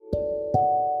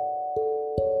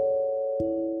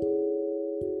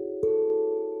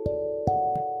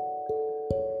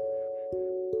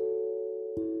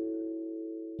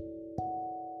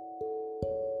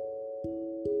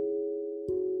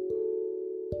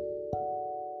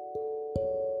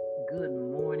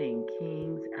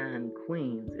and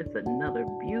queens. It's another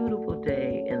beautiful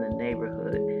day in the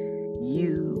neighborhood.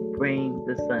 You bring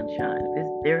the sunshine.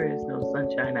 If there is no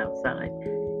sunshine outside,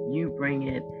 you bring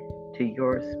it to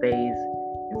your space,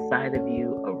 inside of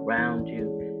you, around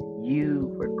you.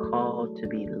 You were called to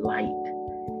be light.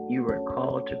 You were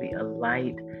called to be a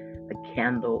light, a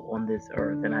candle on this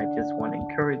earth. And I just want to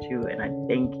encourage you and I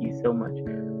thank you so much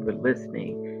for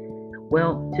listening.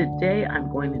 Well, today I'm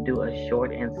going to do a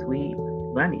short and sweet.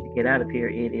 Well, I need to get out of here.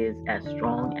 It is as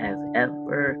strong as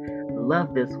ever.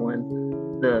 Love this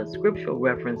one. The scriptural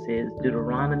reference is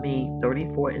Deuteronomy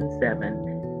 34 and 7,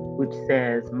 which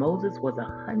says Moses was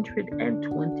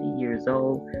 120 years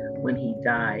old when he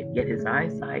died, yet his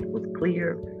eyesight was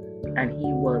clear and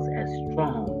he was as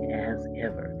strong as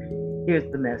ever.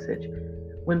 Here's the message.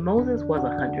 When Moses was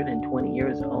 120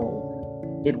 years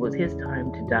old, it was his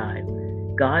time to die.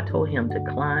 God told him to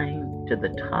climb to the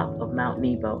top of Mount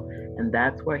Nebo, and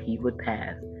that's where he would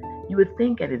pass. You would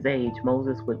think at his age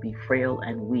Moses would be frail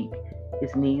and weak.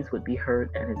 His knees would be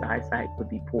hurt and his eyesight would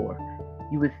be poor.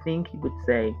 You would think he would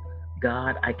say,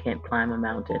 God, I can't climb a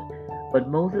mountain. But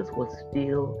Moses was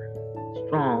still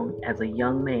strong as a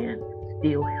young man,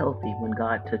 still healthy when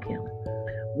God took him.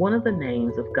 One of the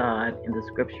names of God in the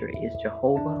scripture is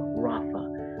Jehovah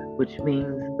Rapha, which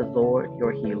means the Lord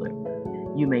your healer.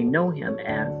 You may know him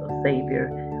as a savior,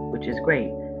 which is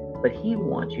great, but he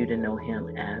wants you to know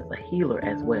him as a healer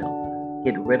as well.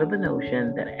 Get rid of the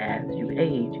notion that as you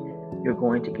age, you're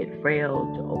going to get frail,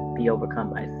 to be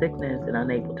overcome by sickness and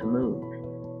unable to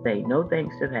move. Say no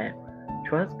thanks to that.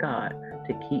 Trust God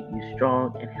to keep you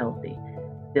strong and healthy,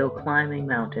 still climbing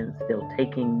mountains, still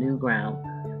taking new ground,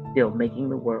 still making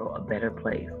the world a better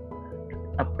place.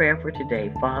 A prayer for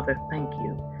today. Father, thank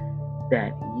you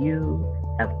that you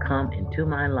have come into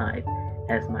my life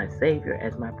as my Savior,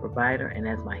 as my provider, and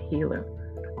as my healer.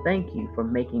 Thank you for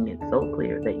making it so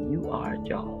clear that you are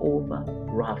Jehovah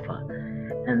Rapha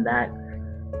and that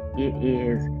it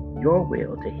is your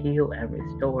will to heal and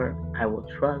restore. I will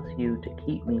trust you to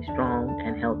keep me strong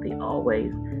and healthy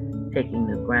always, taking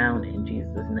the ground in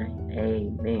Jesus' name.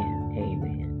 Amen.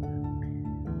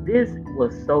 Amen. This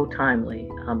was so timely,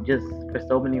 just for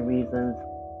so many reasons.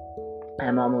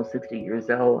 I'm almost 60 years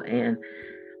old, and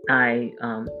I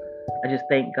just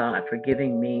thank God for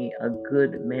giving me a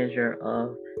good measure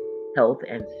of health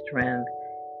and strength.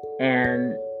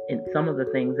 And in some of the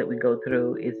things that we go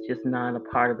through is just not a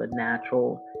part of the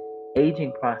natural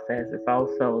aging process. It's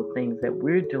also things that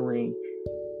we're doing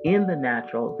in the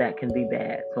natural that can be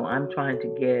bad. So I'm trying to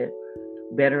get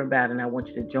better about it, and I want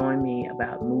you to join me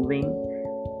about moving.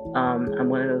 I'm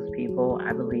one of those people.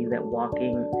 I believe that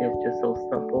walking is just so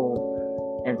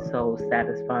simple and so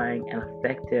satisfying and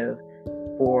effective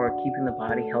for keeping the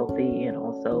body healthy, and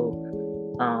also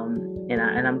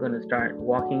I'm going to start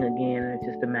walking again. And it's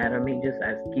just a matter of me.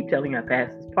 I keep telling you, I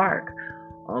passed this park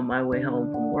on my way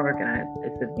home from work, and I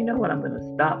said, you know what, I'm going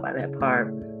to stop by that park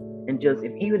and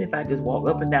even if I just walk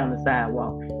up and down the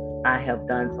sidewalk, I have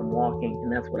done some walking,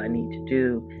 and that's what I need to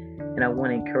do. And I want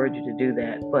to encourage you to do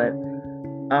that. But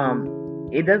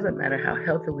it doesn't matter how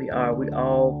healthy we are. We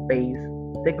all face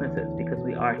sicknesses because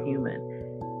we are human.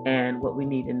 And what we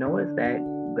need to know is that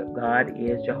God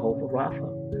is Jehovah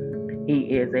Rapha. He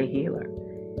is a healer.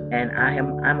 And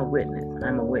I'm a witness.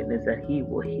 I'm a witness that he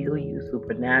will heal you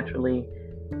supernaturally.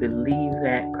 Believe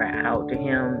that, cry out to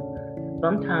him.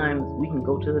 Sometimes we can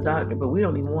go to the doctor, but we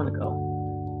don't even want to go.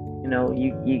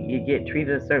 You get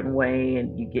treated a certain way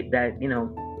and you get that,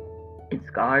 it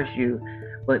scars you.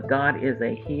 But God is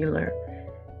a healer.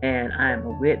 And I am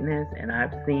a witness, and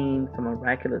I've seen some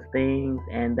miraculous things.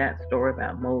 And that story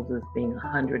about Moses being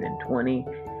 120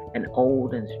 and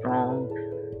old and strong,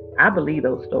 I believe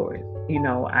those stories.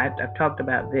 I've talked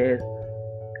about this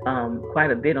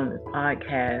quite a bit on this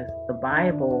podcast. The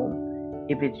Bible,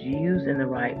 if it's used in the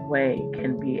right way,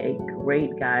 can be a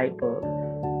great guidebook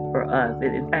for us.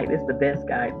 In fact, it's the best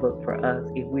guidebook for us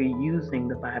if we're using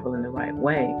the Bible in the right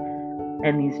way.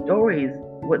 And these stories,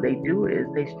 what they do is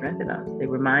they strengthen us. They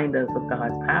remind us of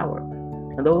God's power.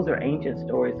 And those are ancient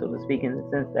stories, so to speak, in the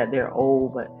sense that they're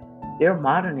old, but they're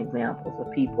modern examples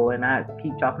of people. And I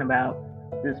keep talking about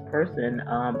this person,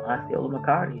 Osceola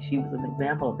McCarty. She was an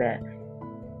example of that.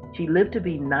 She lived to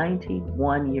be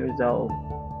 91 years old.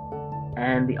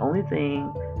 And the only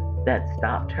thing that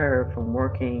stopped her from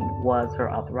working was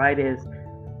her arthritis.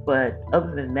 But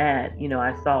other than that,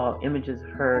 I saw images of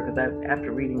her because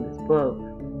after reading this book,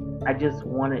 I just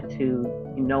wanted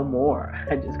to know more.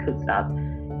 I just couldn't stop,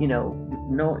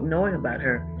 knowing about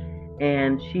her.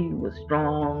 And she was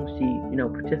strong. She,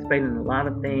 participated in a lot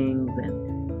of things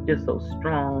and just so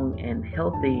strong and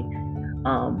healthy.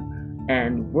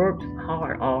 and worked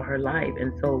hard all her life.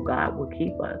 And so God will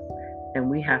keep us. And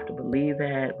we have to believe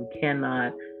that. We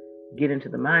cannot get into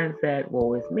the mindset,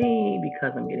 woe is me,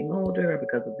 because I'm getting older, or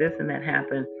because of this and that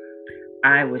happened.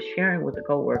 I was sharing with a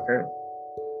coworker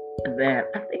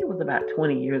that I think it was about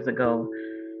 20 years ago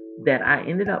that I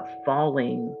ended up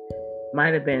falling,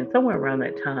 might have been somewhere around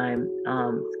that time,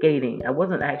 skating. I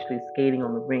wasn't actually skating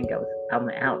on the rink, I was on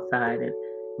the outside. And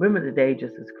remember the day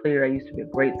just as clear. I used to be a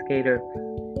great skater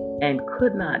and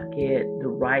could not get the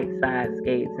right size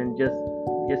skates and just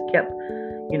kept,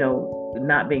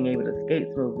 not being able to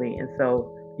skate smoothly. And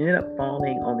so ended up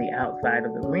falling on the outside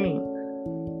of the rink,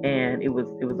 and it was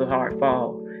a hard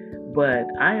fall. But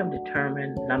I am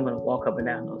determined that I'm going to walk up and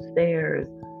down those stairs.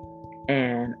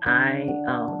 And I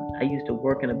used to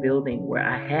work in a building where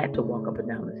I had to walk up and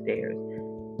down the stairs.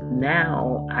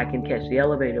 Now I can catch the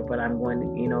elevator, but I'm going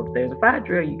to, if there's a fire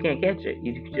drill, you can't catch it.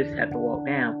 You just have to walk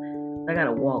down. I got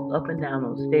to walk up and down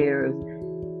those stairs,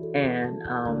 and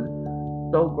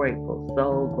so grateful,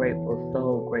 so grateful,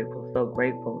 so grateful, so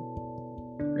grateful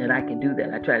that I can do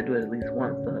that. I try to do it at least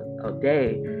once a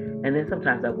day, and then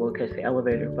sometimes I will catch the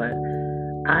elevator. But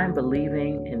I'm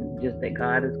believing in just that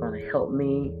God is going to help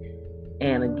me.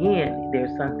 And again,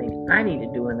 there's something I need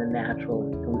to do in the natural,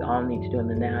 and we all need to do in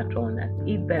the natural, and that's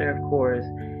eat better, of course,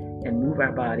 and move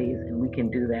our bodies, and we can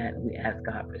do that. We ask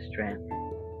God for strength.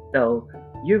 So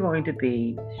you're going to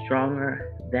be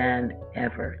stronger than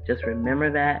ever. Just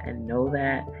remember that and know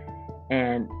that.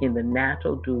 And in the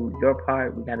natural, do your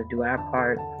part. We got to do our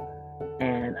part.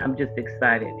 And I'm just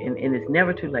excited. And it's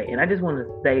never too late. And I just want to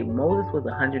say Moses was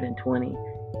 120.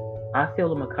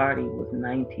 Osceola McCarty was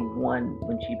 91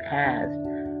 when she passed.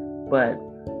 But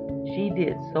she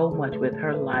did so much with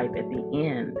her life at the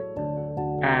end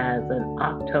as an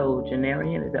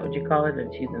octogenarian. Is that what you call it?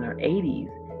 And she's in her 80s.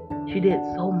 She did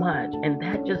so much, and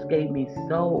that just gave me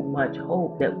so much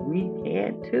hope that we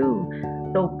can too.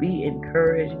 So be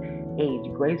encouraged,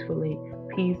 age gracefully,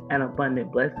 peace and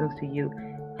abundant blessings to you.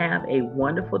 Have a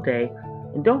wonderful day.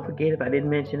 And don't forget, if I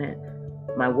didn't mention it,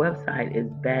 my website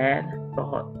is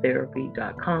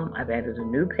badthoughttherapy.com. I've added a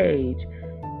new page.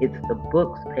 It's the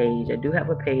books page. I do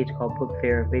have a page called Book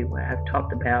Therapy where I've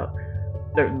talked about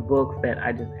certain books that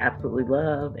I just absolutely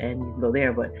love, and you can go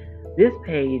there. But this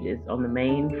page is on the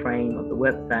main frame of the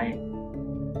website.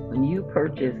 When you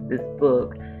purchase this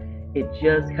book, it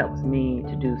just helps me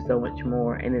to do so much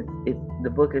more. And it's the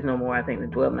book is no more, I think,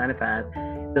 than $12.95.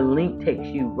 The link takes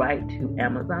you right to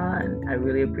Amazon. I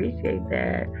really appreciate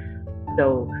that.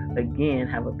 So again,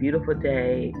 have a beautiful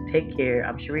day. Take care.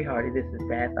 I'm Cherie Hardy. This is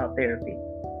Bad Thought Therapy.